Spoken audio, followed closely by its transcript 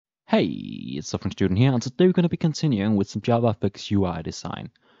Hey, it's Software Student here, and today we're going to be continuing with some JavaFX UI design.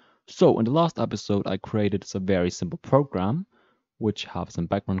 So in the last episode, I created a very simple program, which has some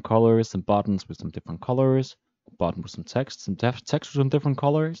background colors, some buttons with some different colors, a button with some text with some different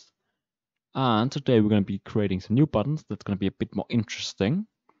colors. And today we're going to be creating some new buttons that's going to be a bit more interesting.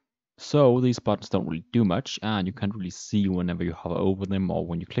 So these buttons don't really do much, and you can't really see whenever you hover over them or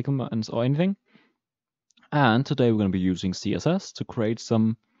when you click them or anything. And today we're going to be using CSS to create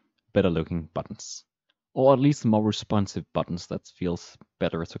some better looking buttons, or at least more responsive buttons that feels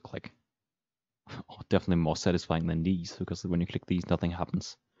better to click. Or definitely more satisfying than these, because when you click these, nothing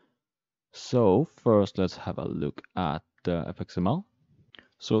happens. So first, let's have a look at the FXML.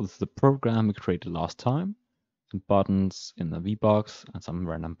 So this is the program we created last time, some buttons in the VBox and some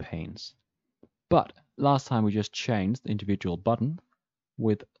random panes. But last time we just changed the individual button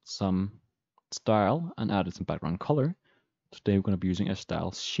with some style and added some background color. Today we're going to be using a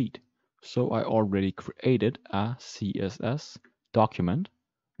style sheet. So I already created a CSS document,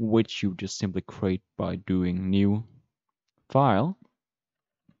 which you just simply create by doing new file,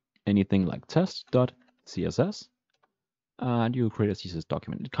 anything like test.css, and you create a CSS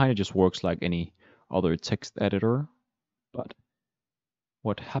document. It kind of just works like any other text editor, but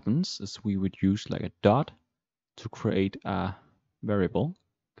what happens is we would use like a dot to create a variable,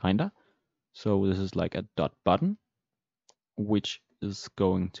 kinda. So this is like a dot button, which is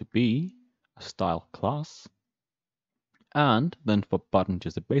going to be a style class. And then for button,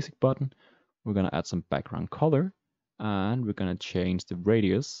 just a basic button, we're going to add some background color, and we're going to change the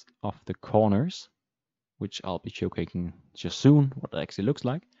radius of the corners, which I'll be showcasing just soon what it actually looks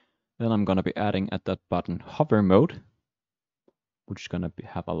like. Then I'm going to be adding at that button hover mode, which is going to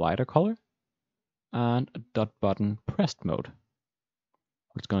have a lighter color, and a dot button pressed mode,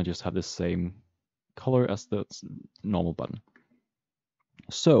 which is going to just have the same color as the normal button.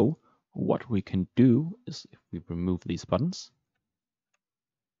 So what we can do is if we remove these buttons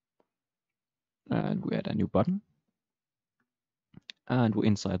and we add a new button, and we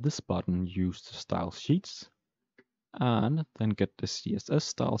inside this button use the style sheets and then get the CSS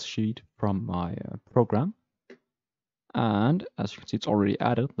style sheet from my program. And as you can see, it's already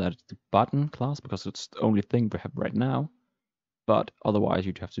added. That is the button class because it's the only thing we have right now. But otherwise,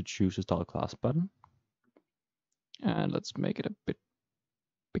 you'd have to choose a style class button. And let's make it a bit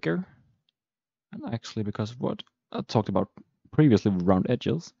bigger. And actually, because of what I talked about previously with round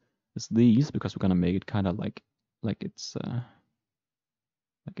edges, is these, because we're gonna make it kind of like it's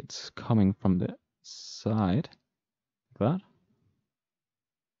coming from the side. That.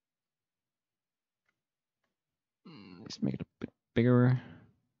 Let's make it a bit bigger.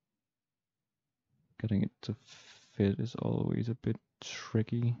 Getting it to fit is always a bit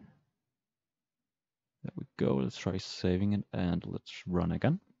tricky. There we go. Let's try saving it and let's run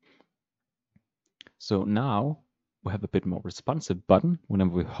again. So now we have a bit more responsive button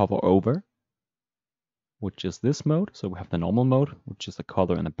whenever we hover over, which is this mode. So we have the normal mode, which is the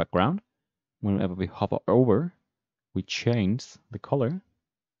color in the background. Whenever we hover over, we change the color.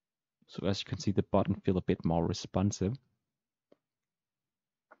 So as you can see, the button feels a bit more responsive.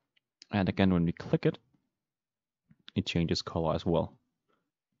 And again, when we click it, it changes color as well.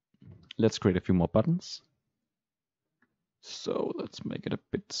 Let's create a few more buttons. So let's make it a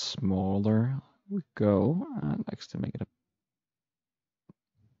bit smaller. We go and actually make it a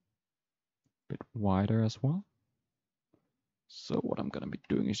bit wider as well. So what I'm going to be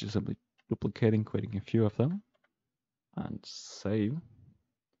doing is just simply duplicating, creating a few of them, and save.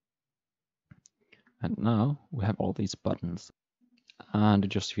 And now we have all these buttons, and it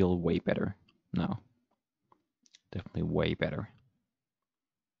just feels way better now. Definitely way better.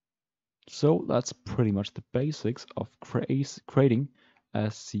 So that's pretty much the basics of creating a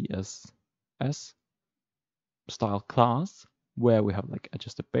CSS style class, where we have like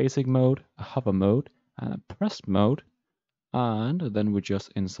just a basic mode, a hover mode, and a pressed mode. And then we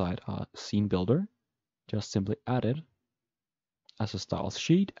just inside our scene builder, just simply add it as a style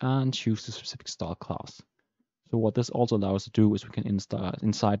sheet and choose the specific style class. So what this also allows us to do is we can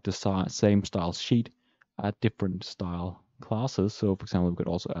inside the same style sheet add different style classes. So for example, we could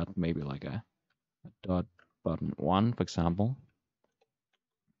also add maybe like a dot button 1, for example,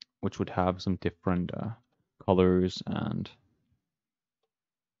 which would have some different colors and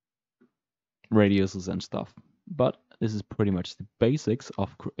radiuses and stuff. But this is pretty much the basics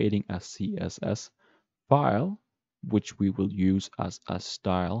of creating a CSS file, which we will use as a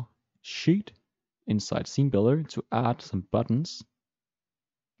style sheet inside Scene Builder to add some buttons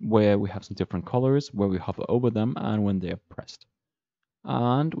where we have some different colors, where we hover over them, and when they are pressed.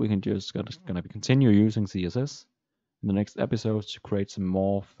 And we can just gonna continue using CSS in the next episodes to create some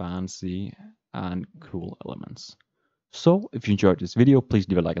more fancy and cool elements. So if you enjoyed this video, please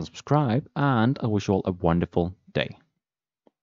leave a like and subscribe, and I wish you all a wonderful day.